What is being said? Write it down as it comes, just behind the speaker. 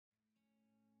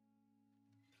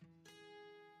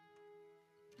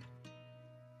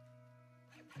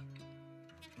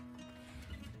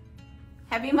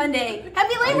Happy Monday.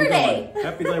 Happy Labor Day.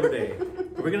 Happy Labor Day.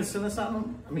 Are we going to send this out?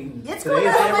 I mean, It's today's going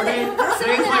out Labor today. Day. We're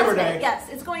sending Today's it out Labor today. Day. Yes,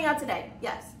 it's going out today.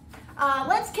 Yes.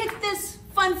 Let's kick this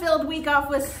fun-filled week off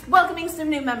with welcoming some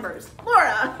new members.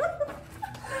 Laura.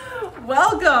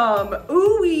 Welcome,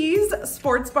 OoooWee's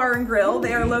Sports Bar and Grill.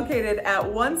 They are located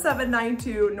at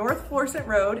 1792 North Florissant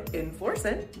Road in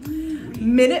Florissant.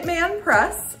 Minuteman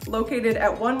Press, located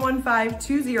at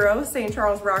 11520 St.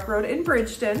 Charles Rock Road in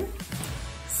Bridgeton.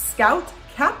 Scout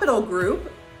Capital Group,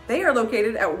 they are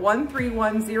located at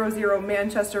 13100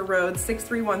 Manchester Road,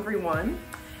 63131.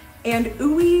 And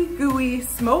OoooWeee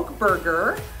Smoke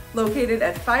Burger, located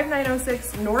at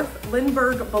 5906 North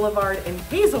Lindbergh Boulevard in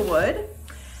Hazelwood.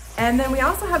 And then we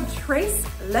also have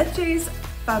Leches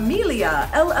Familia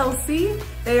LLC.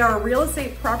 They are a real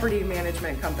estate property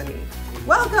management company.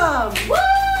 Welcome! Woo!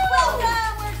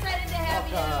 Welcome! We're excited to have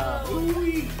you.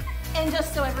 Ooey. And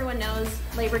just so everyone knows,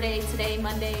 Labor Day today,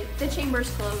 Monday, the chamber's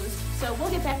closed. So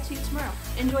we'll get back to you tomorrow.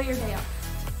 Enjoy your day off.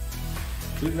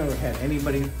 We've never had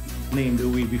anybody named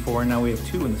Ooey before, and now we have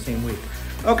two in the same week.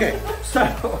 Okay,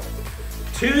 so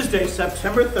Tuesday,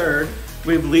 September 3rd,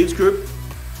 we have Leads Group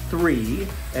 3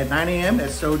 at 9 a.m. at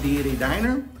Deity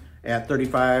Diner at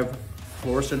 35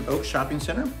 Florissant Oak Shopping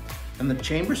Center. And the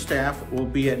chamber staff will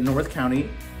be at North County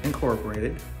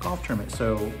Incorporated Golf Tournament.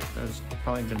 So there's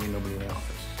probably gonna be nobody in the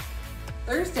office.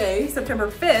 Thursday, September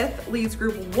 5th, Leads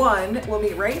Group 1 will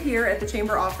meet right here at the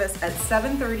chamber office at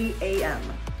 7:30 a.m.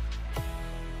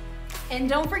 And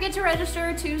don't forget to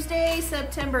register. Tuesday,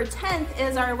 September 10th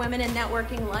is our Women in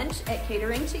Networking Lunch at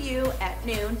Catering to You at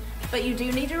noon. But you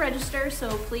do need to register,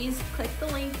 so please click the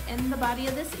link in the body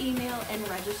of this email and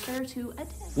register to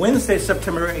attend. Wednesday,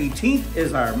 September 18th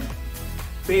is our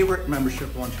favorite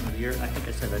membership luncheon of the year. I think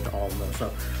I said that to all of them.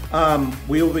 So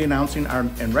we will be announcing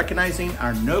and recognizing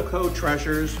our no-code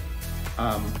treasures.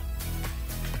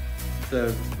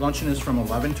 The luncheon is from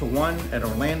 11 to 1 at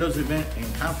Orlando's event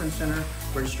and conference center.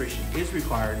 Registration is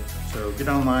required, so get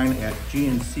online at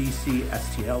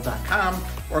gnccstl.com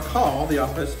or call the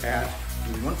office at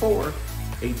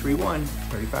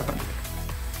 314-831-3500.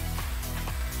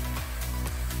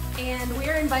 And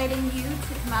we're inviting you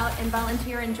to come out and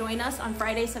volunteer and join us on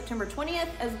Friday, September 20th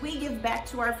as we give back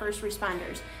to our first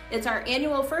responders. It's our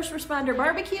annual First Responder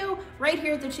Barbecue right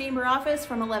here at the Chamber office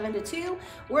from 11 to 2.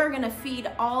 We're gonna feed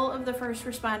all of the first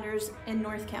responders in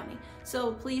North County.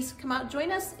 So please come out and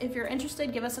join us. If you're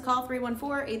interested, give us a call,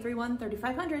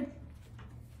 314-831-3500.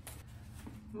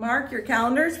 Mark your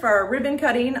calendars for our ribbon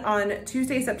cutting on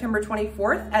Tuesday, September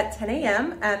 24th at 10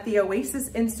 a.m. at the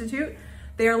Oasis Institute.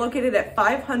 They are located at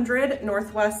 500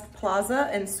 Northwest Plaza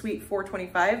in Suite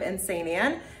 425 in St.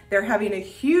 Anne. They're having a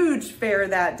huge fair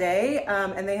that day,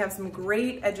 and they have some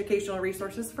great educational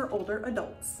resources for older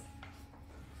adults.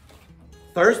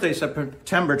 Thursday,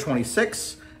 September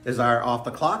 26th is our Off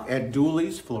the Clock at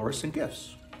Dooley's Florists and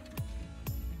Gifts.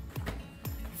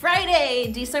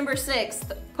 Friday, December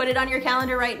 6th, put it on your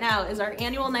calendar right now, is our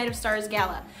annual Night of Stars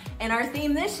Gala. And our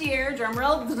theme this year,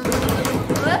 drumroll, is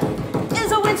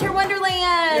a Winter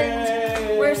Wonderland.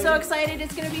 Yay! We're so excited,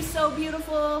 it's gonna be so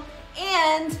beautiful.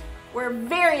 And we're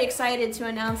very excited to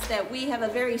announce that we have a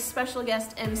very special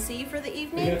guest MC for the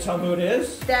evening. You gonna tell me who it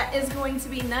is? That is going to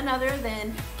be none other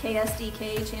than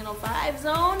KSDK Channel 5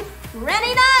 Zone,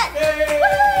 Rennie Nutt!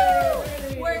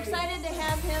 Yay! We're excited to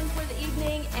have him for the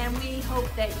evening, and we hope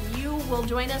that you will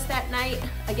join us that night.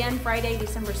 Again, Friday,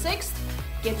 December 6th.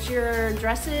 Get your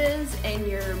dresses and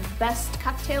your best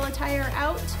cocktail attire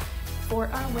out for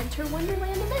our Winter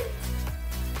Wonderland event.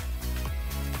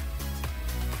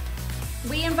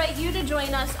 We invite you to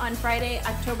join us on Friday,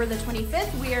 October the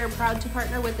 25th. We are proud to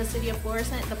partner with the City of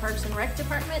Florissant, the Parks and Rec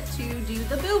Department, to do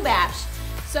the Boo Bash.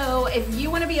 So if you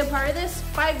want to be a part of this,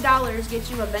 $5 gets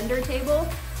you a vendor table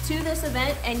to this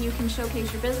event, and you can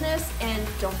showcase your business. And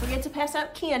don't forget to pass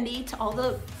out candy to all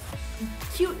the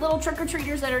cute little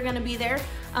trick-or-treaters that are going to be there.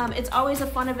 It's always a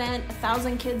fun event.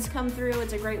 1,000 kids come through.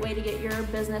 It's a great way to get your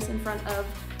business in front of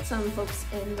some folks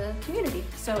in the community.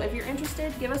 So if you're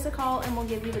interested, give us a call and we'll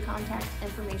give you the contact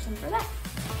information for that.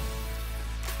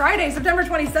 Friday, September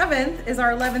 27th is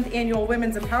our 11th annual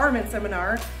Women's Empowerment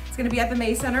Seminar. It's gonna be at the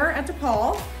May Center at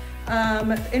DePaul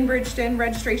in Bridgeton.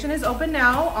 Registration is open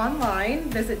now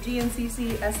online. Visit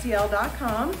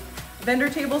gnccstl.com. Vendor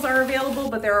tables are available,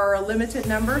 but there are a limited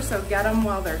number, so get them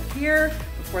while they're here,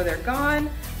 before they're gone.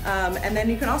 And then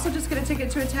you can also just get a ticket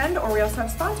to attend, or we also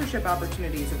have sponsorship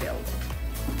opportunities available.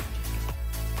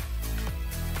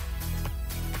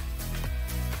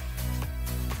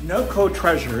 No Code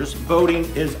Treasures voting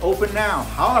is open now.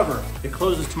 However, it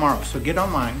closes tomorrow, so get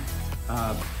online,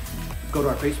 go to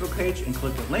our Facebook page and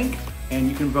click the link and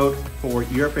you can vote for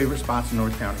your favorite spots in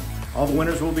North County. All the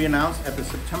winners will be announced at the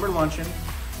September luncheon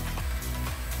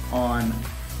on,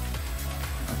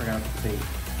 I forgot the date,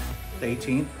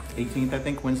 the 18th I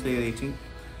think, Wednesday the 18th.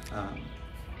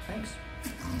 Thanks.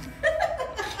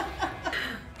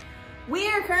 We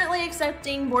are currently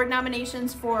accepting board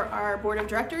nominations for our board of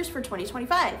directors for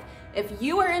 2025. If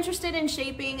you are interested in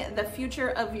shaping the future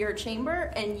of your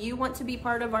chamber and you want to be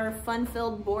part of our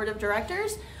fun-filled board of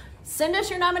directors, send us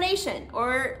your nomination.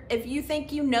 Or if you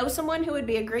think you know someone who would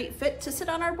be a great fit to sit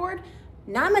on our board,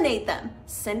 nominate them.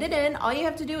 Send it in. All you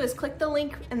have to do is click the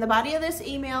link in the body of this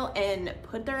email and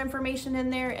put their information in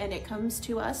there, and it comes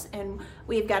to us, and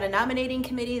we've got a nominating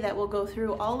committee that will go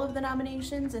through all of the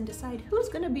nominations and decide who's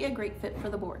going to be a great fit for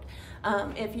the board.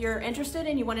 If you're interested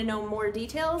and you want to know more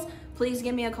details, please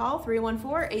give me a call,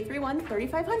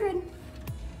 314-831-3500.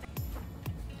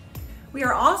 We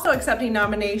are also accepting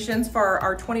nominations for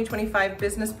our 2025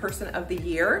 Business Person of the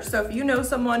Year. So if you know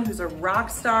someone who's a rock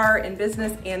star in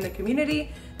business and the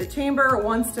community, the chamber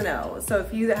wants to know. So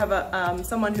if you have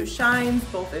someone who shines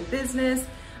both in business,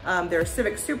 they're a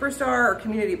civic superstar or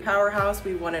community powerhouse,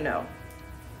 we want to know.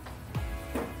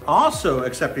 Also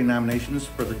accepting nominations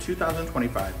for the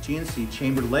 2025 GNC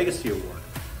Chamber Legacy Award.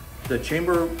 The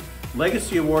Chamber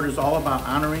Legacy Award is all about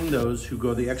honoring those who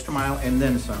go the extra mile and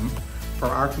then some for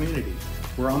our community.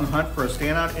 We're on the hunt for a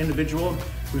standout individual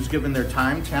who's given their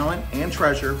time, talent, and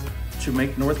treasure to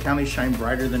make North County shine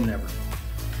brighter than ever.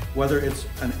 Whether it's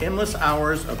an endless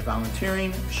hours of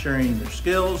volunteering, sharing their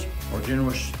skills, or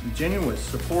genuine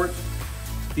support,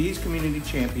 these community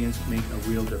champions make a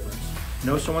real difference.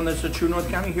 Know someone that's a true North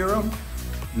County hero?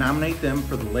 Nominate them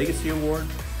for the Legacy Award,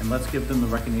 and let's give them the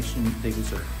recognition they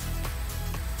deserve.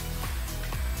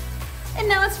 And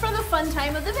now it's for the fun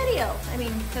time of the video. I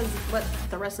mean, because what,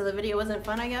 the rest of the video wasn't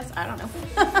fun, I guess? I don't know.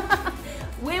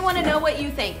 We want to know what you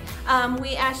think.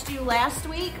 We asked you last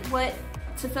week what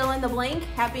to fill in the blank.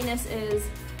 Happiness is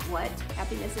what?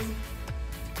 Happiness is,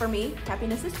 for me,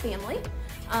 happiness is family.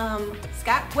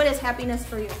 Scott, what is happiness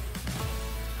for you?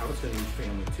 I was going to use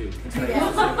family too. It's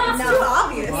too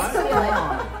obvious.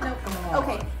 Nope.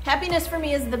 Okay, happiness for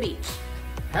me is the beach.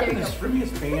 Happiness for me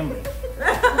is family.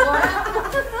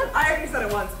 I already said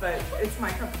it once, but it's my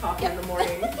cup of coffee in the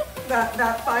morning.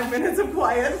 That 5 minutes of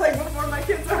quiet, like before my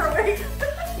kids are awake.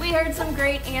 We heard some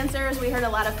great answers. We heard a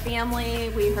lot of family.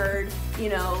 We heard, you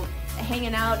know,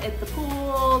 hanging out at the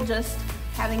pool, just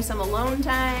having some alone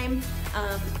time.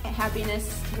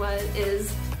 Happiness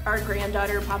is our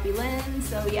granddaughter, Poppy Lynn.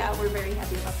 So yeah, we're very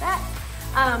happy about that.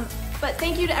 But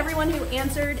thank you to everyone who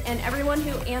answered, and everyone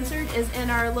who answered is in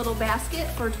our little basket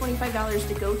for $25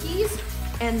 to go keys.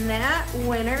 And that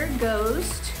winner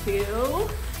goes to,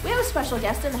 we have a special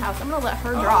guest in the house. I'm gonna let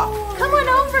her draw. Oh, come on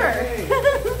over. Okay.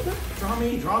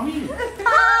 Draw me.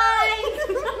 Hi.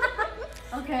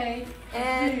 Okay.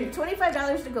 And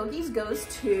 $25 to go keys goes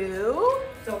to,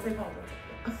 Don't say Paul.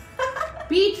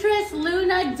 Beatrice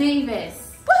Luna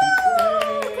Davis.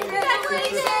 woo!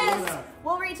 Congratulations.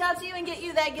 We'll reach out to you and get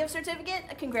you that gift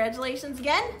certificate. Congratulations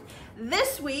again.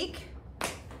 This week,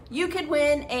 you could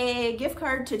win a gift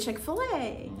card to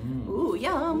Chick-fil-A. Ooh,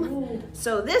 yum. Ooh.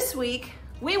 So this week,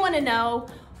 we want to know,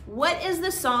 what is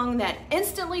the song that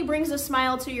instantly brings a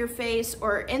smile to your face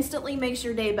or instantly makes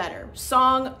your day better?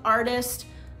 Song, artist,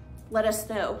 let us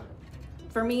know.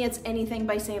 For me, it's anything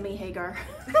by Sammy Hagar.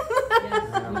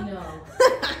 Yes, we know.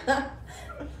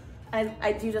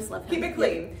 I do just love him. Keep it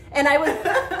clean. And I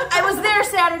was there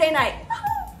Saturday night.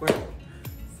 Where?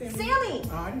 Sammy.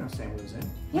 Oh, I didn't know Sam was in.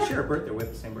 Yeah. We share a birthday. We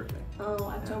have the same birthday. Oh,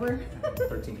 October?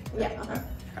 13th. Yeah. Okay.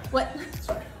 What?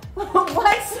 Sorry.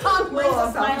 What song brings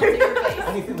a smile to your face?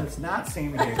 Anything that's not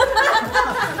Sammy Hagar.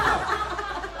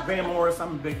 Van Morris,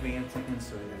 I'm a big Van fan,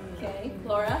 so yeah. Okay,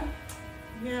 Laura?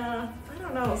 Yeah, I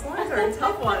don't know. Songs are a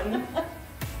tough one.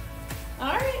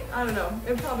 All right. I don't know.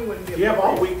 It probably wouldn't be a You have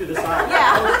all birthday. week to decide.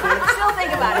 Yeah, still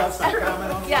think about it.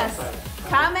 Comment on the Yes. website.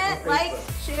 Comment, On like,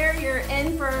 Facebook. share, you're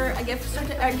in for a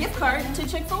gift card to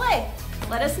Chick-fil-A.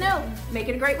 Let us know. Make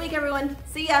it a great week, everyone.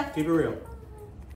 See ya. Keep it real.